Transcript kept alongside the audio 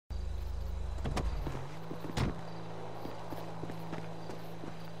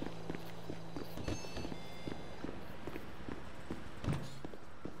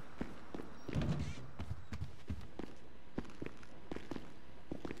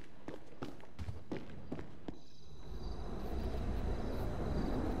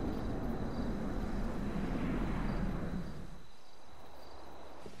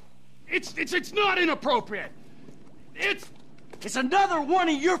It's not inappropriate. It's another one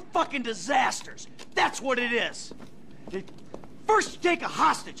of your fucking disasters. That's what it is. First you take a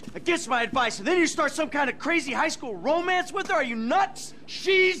hostage against my advice, and then you start some kind of crazy high school romance with her? Are you nuts?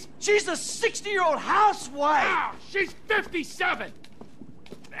 She's a 60-year-old housewife. Ah, she's 57.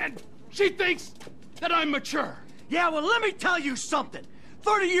 And she thinks that I'm mature. Yeah, well, let me tell you something.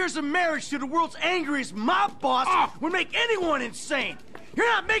 30 years of marriage to the world's angriest mob boss would make anyone insane. You're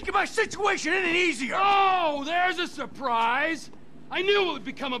not making my situation any easier. Oh, there's a surprise. I knew it would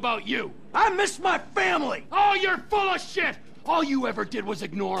become about you. I miss my family. Oh, you're full of shit. All you ever did was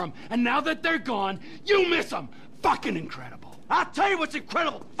ignore them. And now that they're gone, you miss them. Fucking incredible. I'll tell you what's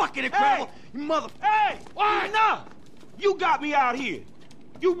incredible. Fucking incredible. Hey! You mother... Hey! What? Enough! You got me out here.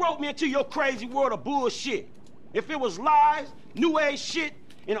 You wrote me into your crazy world of bullshit. If it was lies, new age shit,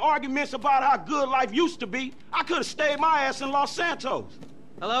 and arguments about how good life used to be, I could have stayed my ass in Los Santos.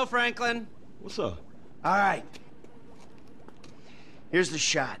 Hello, Franklin. What's up? All right. Here's the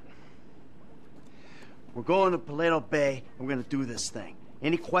shot. We're going to Paleto Bay, and we're gonna do this thing.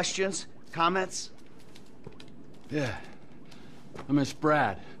 Any questions? Comments? Yeah. I miss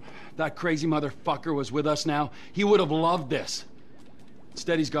Brad. If that crazy motherfucker was with us now, he would have loved this.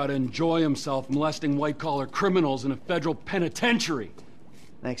 Instead, he's got to enjoy himself molesting white-collar criminals in a federal penitentiary.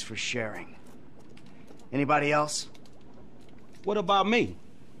 Thanks for sharing. Anybody else? What about me?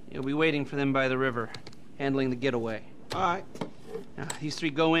 You'll be waiting for them by the river, handling the getaway. All right. Now, these three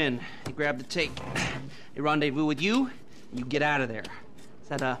go in, you grab the tape. They rendezvous with you, and you get out of there.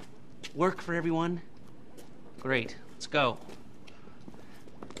 Does that, work for everyone? Great. Let's go.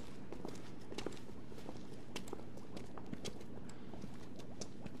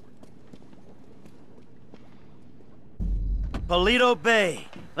 Paleto Bay.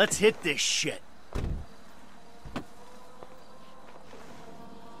 Let's hit this shit.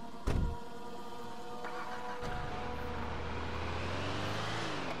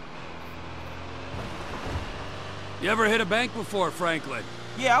 You ever hit a bank before, Franklin?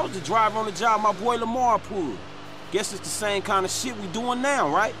 Yeah, I was the driver on the job my boy Lamar pulled. Guess it's the same kind of shit we doing now,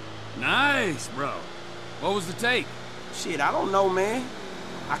 right? Nice, bro. What was the take? Shit, I don't know, man.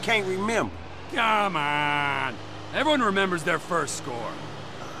 I can't remember. Come on. Everyone remembers their first score.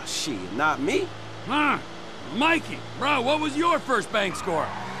 Shit, not me. Huh? Mikey, bro, what was your first bank score?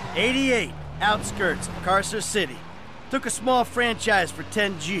 88, outskirts of Carcer City. Took a small franchise for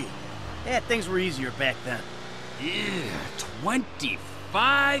 10G. Yeah, things were easier back then. Yeah,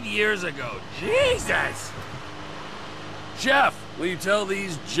 25 years ago. Jesus! Chef, will you tell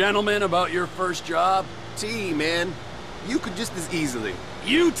these gentlemen about your first job? Man. You could just as easily.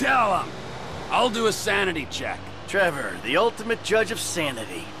 You tell them. I'll do a sanity check. Trevor, the ultimate judge of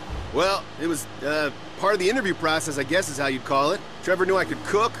sanity. Well, it was, part of the interview process, I guess is how you'd call it. Trevor knew I could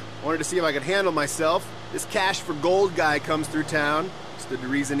cook, wanted to see if I could handle myself. This cash for gold guy comes through town. Stood to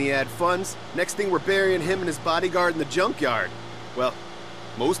reason he had funds. Next thing, we're burying him and his bodyguard in the junkyard. Well,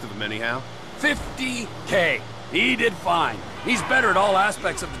 most of them anyhow. 50K. He did fine. He's better at all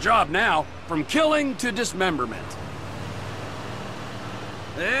aspects of the job now, from killing to dismemberment.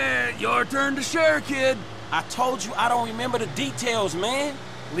 Your turn to share, kid. I told you I don't remember the details, man.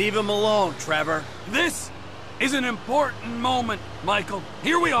 Leave him alone, Trevor. This is an important moment, Michael.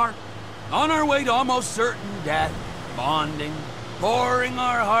 Here we are, on our way to almost certain death, bonding, pouring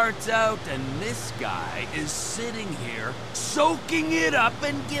our hearts out, and this guy is sitting here, soaking it up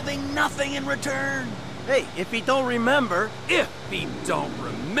and giving nothing in return. Hey, if he don't remember... If he don't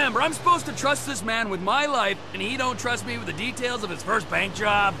remember, I'm supposed to trust this man with my life, and he don't trust me with the details of his first bank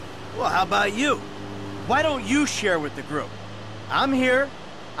job? Well, how about you? Why don't you share with the group? I'm here.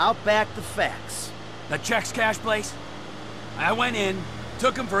 I'll back the facts. The checks cash place? I went in,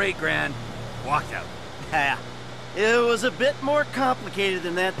 took him for 8 grand, walked out. Yeah. It was a bit more complicated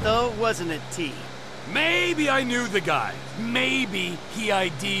than that, though, wasn't it, T? Maybe I knew the guy. Maybe he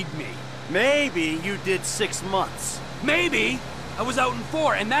ID'd me. Maybe you did 6 months. Maybe I was out in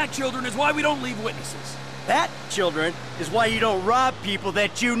 4, and that, children, is why we don't leave witnesses. That, children, is why you don't rob people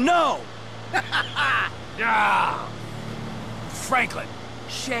that you know. Ah. Franklin,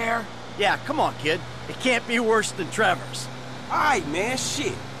 share? Yeah, come on, kid. It can't be worse than Trevor's. All right, man,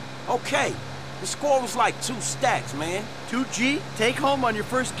 shit. Okay, the score was like 2 stacks, man. 2G? Take home on your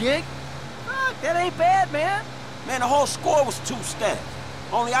first gig? Fuck, that ain't bad, man. Man, the whole score was 2 stacks.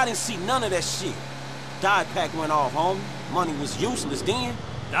 Only I didn't see none of that shit. Dye pack went off, homie. Money was useless then.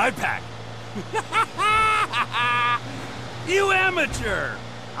 Dye pack? You amateur!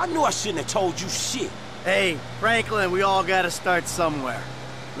 I knew I shouldn't have told you shit. Hey, Franklin, we all gotta start somewhere.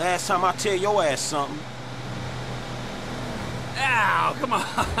 Last time I tell your ass something. Ow, come on.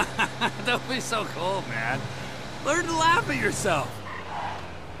 Don't be so cold, man. Learn to laugh at yourself.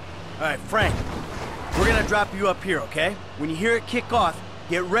 All right, Frank, we're gonna drop you up here, okay? When you hear it kick off,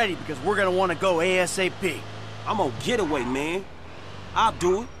 get ready because we're gonna want to go ASAP. I'm on getaway, man. I'll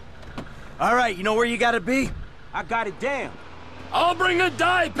do it. All right, you know where you gotta be? I got it down. I'll bring a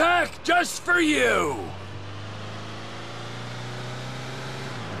dye pack just for you.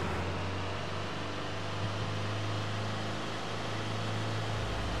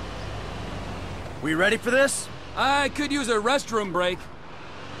 We ready for this? I could use a restroom break.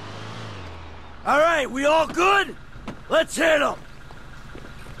 All right, we all good? Let's hit them.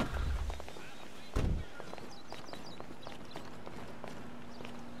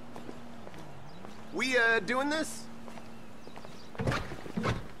 We, doing this?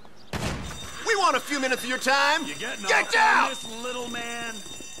 We want a few minutes of your time! You getting Get off down! on this, little man?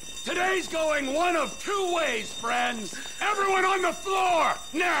 Today's going one of two ways, friends. Everyone on the floor,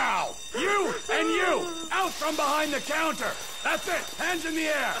 now! You and you, out from behind the counter. That's it, hands in the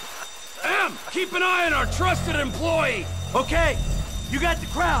air. Em, keep an eye on our trusted employee. Okay, you got the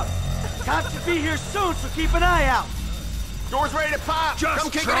crowd. Cops should be here soon, so keep an eye out. Door's ready to pop! Just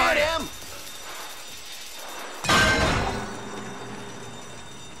Come kick try it it. in, Em!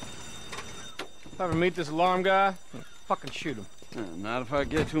 If I ever meet this alarm guy, I'll fucking shoot him. Not if I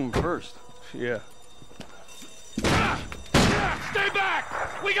get to him first. Yeah. Stay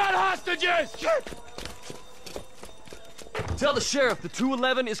back! We got hostages! Tell the sheriff the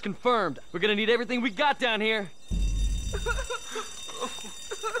 211 is confirmed. We're gonna need everything we got down here.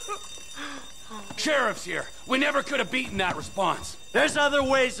 Sheriff's here. We never could have beaten that response. There's other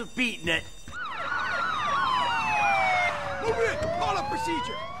ways of beating it. Move in! Call up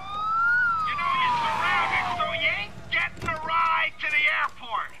procedure! You know you're surrounded, so you ain't getting a ride to the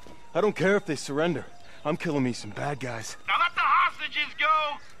airport. I don't care if they surrender. I'm killing me some bad guys. Now let the hostages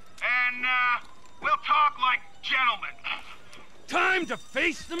go, and, we'll talk like gentlemen. Time to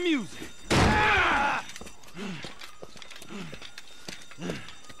face the music.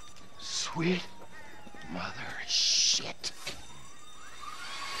 Sweet mother shit.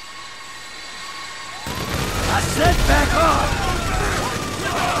 I said back off!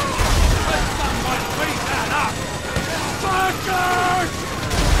 Someone wake that up! Fuckers!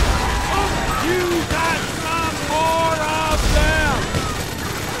 You got some more of them!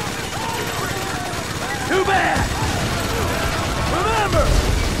 Too bad! Remember,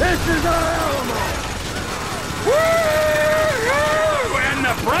 this is our Alamo! Woo! And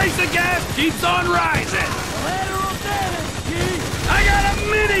the price of gas keeps on rising! Lateral damage, G! I got a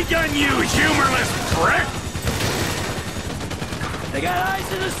minigun, you humorless prick! They got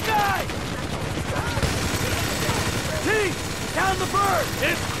eyes in the sky! T! Down the bird!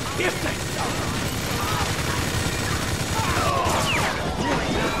 If they stop.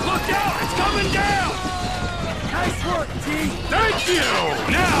 Look out! It's coming down! Nice work, T! Thank you!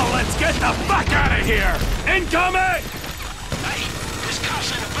 Now let's get the fuck out of here! Incoming! Hey, there's cops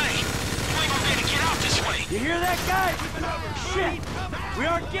in the bay. You ain't gonna be able to get out this way. You hear that, guy? Shit! We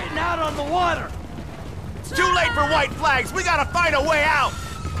aren't getting out on the water! It's too late for white flags! We gotta find a way out!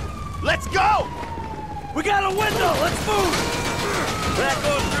 Let's go! We got a window! Let's move! That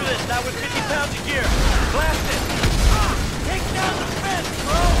goes through this, not with 50 pounds of gear. Blast it! Take down the fence,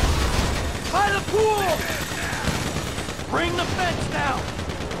 bro! By the pool! Bring the fence down!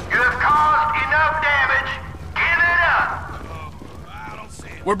 You have caused enough damage. Give it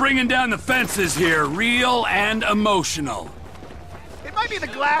up. We're bringing down the fences here, real and emotional. It might be the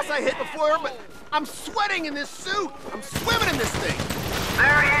glass I hit before, but I'm sweating in this suit! I'm swimming in this thing!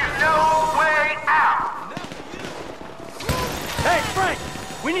 There is no way out. Hey, Frank!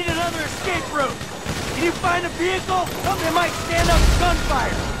 We need another escape route! Can you find a vehicle? Something might stand up to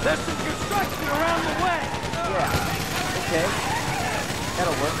gunfire! There's some construction around the way! Yeah, okay.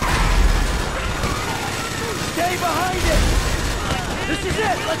 That'll work. Stay behind it! This is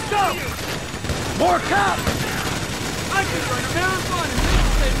it! Let's go! More cops! I can run a marathon in this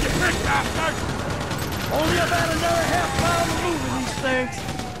thing, you prick bastard! Only about another half-mile to move in these things.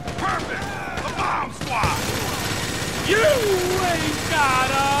 Perfect! The bomb squad! You ain't got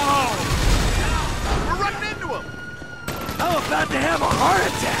a home! We're running into him! I'm about to have a heart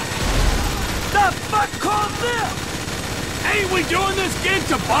attack! The fuck caused this? Ain't we doing this gig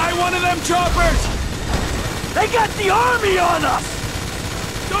to buy one of them choppers? They got the army on us!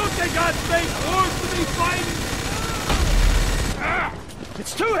 Don't they got fake wars to be fighting?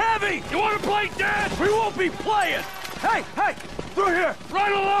 It's too heavy! You wanna play dead? We won't be playing! Hey, hey! Through here!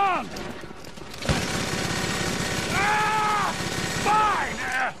 Run along! Fine!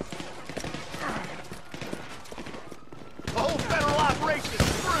 The whole federal operation is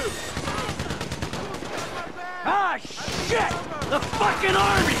through! fucking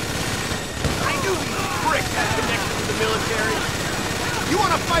army! I knew these pricks had connections to the military. You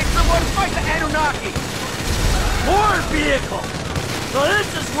want to fight someone? Fight the Anunnaki! More vehicles! So this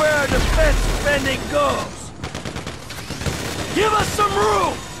is where our defense spending goes. Give us some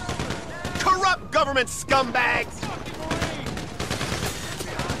room! Corrupt government scumbags!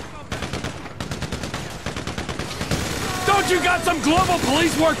 Don't you got some global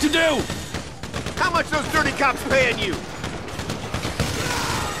police work to do? How much those dirty cops paying you?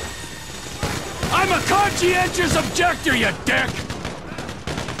 I'm a conscientious objector, you dick!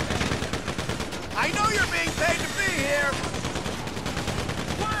 I know you're being paid to be here!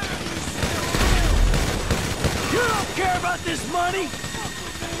 You don't care about this money?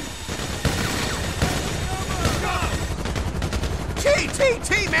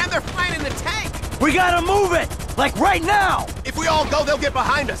 T, man, they're flying in the tank! We gotta move it! Like right now! If we all go, they'll get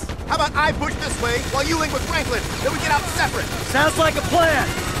behind us. How about I push this way while you link with Franklin? Then we get out separate. Sounds like a plan.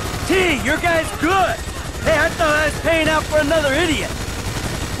 T, your guy's good. Hey, I thought I was paying out for another idiot.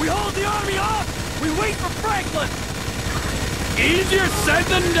 We hold the army off. We wait for Franklin. Easier said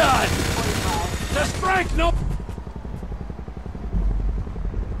than done. Does Frank know?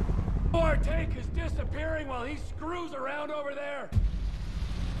 Our tank is disappearing while he screws around over there.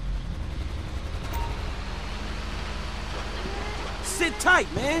 Sit tight,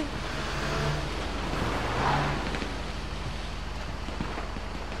 man.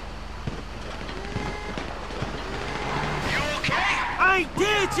 You okay? I ain't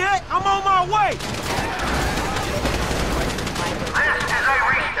dead yet. I'm on my way. This is a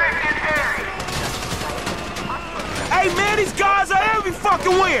restricted area. Hey, man, these guys are every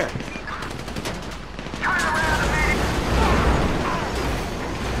fucking where. Turn around a minute.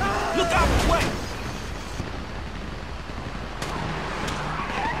 Look out the way.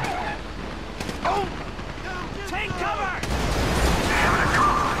 Take cover!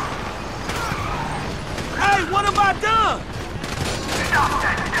 Hey, what have I done? Stop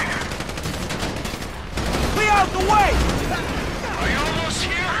that nigga. Clear out the way. Are you almost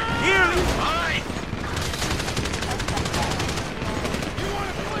here? Nearly. All right. You want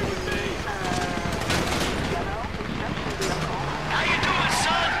to play with me? How you doing,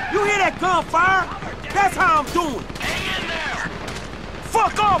 son? You hear that gunfire? That's how I'm doing. Hang in there.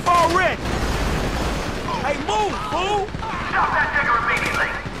 Fuck off already. Hey, move, fool. Stop that nigga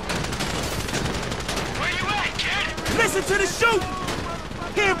immediately. Where you at, kid? Listen to the shooting.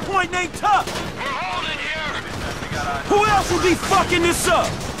 Pinpoint ain't tough. We're holding here. Who else would be fucking this up?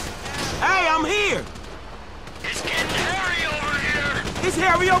 Hey, I'm here. It's getting hairy over here. It's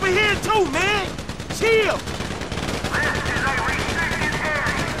Harry over here too, man. Chill. This is a restricted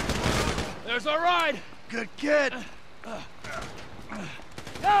area. There's our ride. Good kid.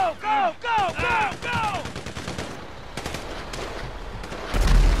 Go, go, go, go, go!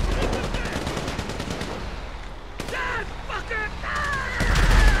 Dead fucker!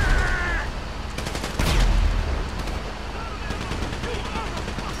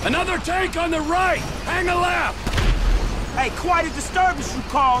 Another tank on the right! Hang a left! Hey, quite a disturbance you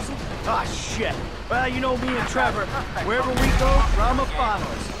causing. Ah, shit. Well, you know me and Trevor. Wherever we go, drama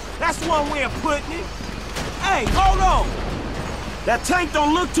follows. That's one way of putting it. Hey, hold on. That tank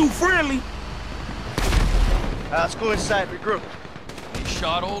don't look too friendly. Let's go inside, regroup. You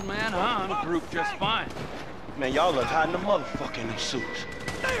shot old man, huh? I'm grouped just fine. Man, y'all look hot in the motherfucker in them suits.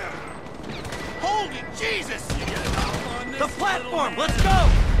 Holy Jesus! The platform, let's go!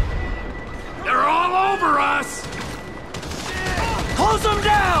 They're all over us! Close them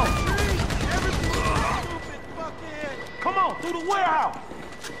down! Come on, through the warehouse.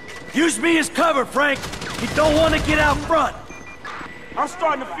 Use me as cover, Frank. You don't want to get out front. I'm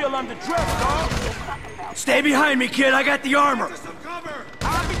starting to feel underdressed, dog. Stay behind me, kid. I got the armor.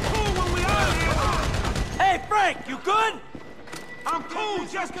 I'll be cool when we out here. Hey, Frank, you good? I'm cool,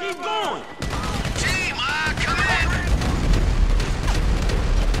 just keep going. Team, come in.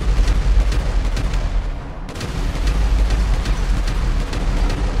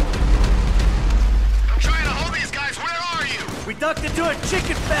 I'm trying to hold these guys. Where are you? We ducked into a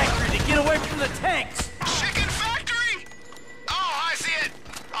chicken factory to get away from the tanks. Chicken factory? Oh, I see it.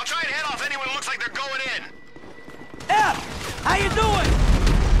 I'll try and head off anyone who looks like they're going in. F, how you doing?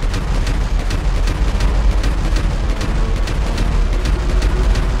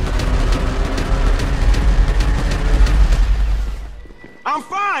 I'm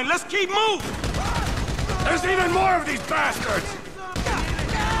fine, let's keep moving. There's even more of these bastards!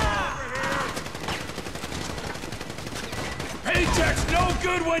 Paycheck's no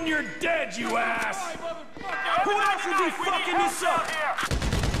good when you're dead, you ass! Who else would be fucking this up?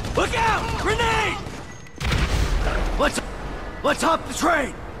 Look out! Grenade! What's up? Let's hop the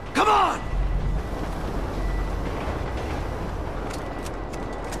train! Come on!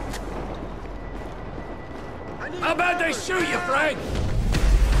 How about they shoot you, Frank?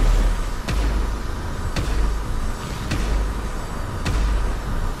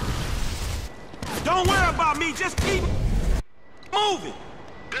 Don't worry about me, just keep moving.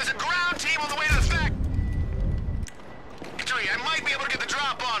 There's a ground team on the way to the factory. I might be able to get the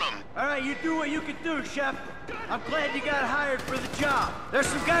drop on them. All right, you do what you can do, Chef. I'm glad you got hired for the job. There's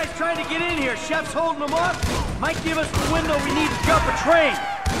some guys trying to get in here. Chef's holding them up. Might give us the window we need to jump a train.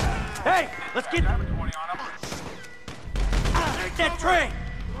 Hey, let's get... Take that train!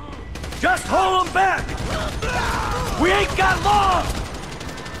 Just hold them back! We ain't got long!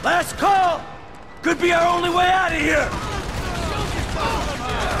 Last call! Could be our only way out of here!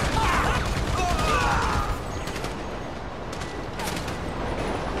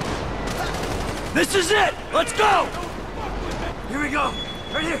 This is it! Let's go! Here we go!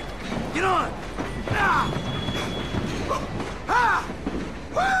 Right here! Get on! Ah! Ah!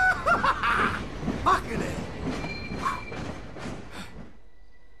 Fucking it!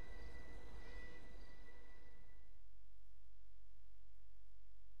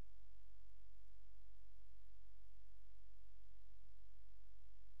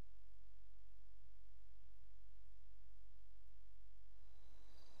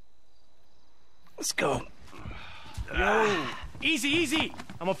 Let's go. Yo, easy, easy.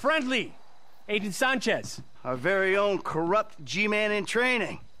 I'm a friendly. Agent Sanchez. Our very own corrupt G-man in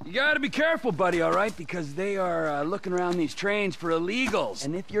training. You gotta be careful, buddy, all right? Because they are looking around these trains for illegals.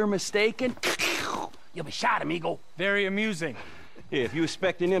 And if you're mistaken, you'll be shot, amigo. Very amusing. Yeah, if you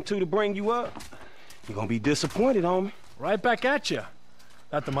expecting them two to bring you up, you're gonna be disappointed, homie. Right back at you.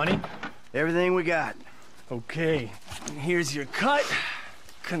 Got the money? Everything we got. Okay. Here's your cut.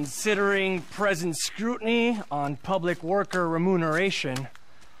 Considering present scrutiny on public worker remuneration,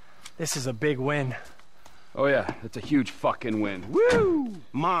 this is a big win. Oh yeah, that's a huge fucking win. Woo!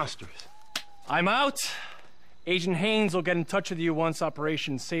 Monsters. I'm out. Agent Haynes will get in touch with you once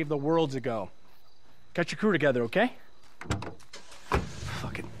Operation Save the World's ago. Get your crew together, okay?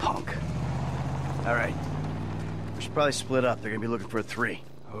 Fucking punk. All right. We should probably split up. They're gonna be looking for a 3.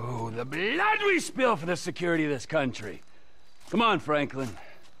 Oh, the blood we spill for the security of this country. Come on, Franklin.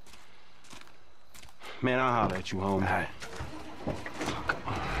 Man, I'll holler at you, homie. All right.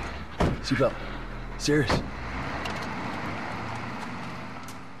 Seatbelt. Serious.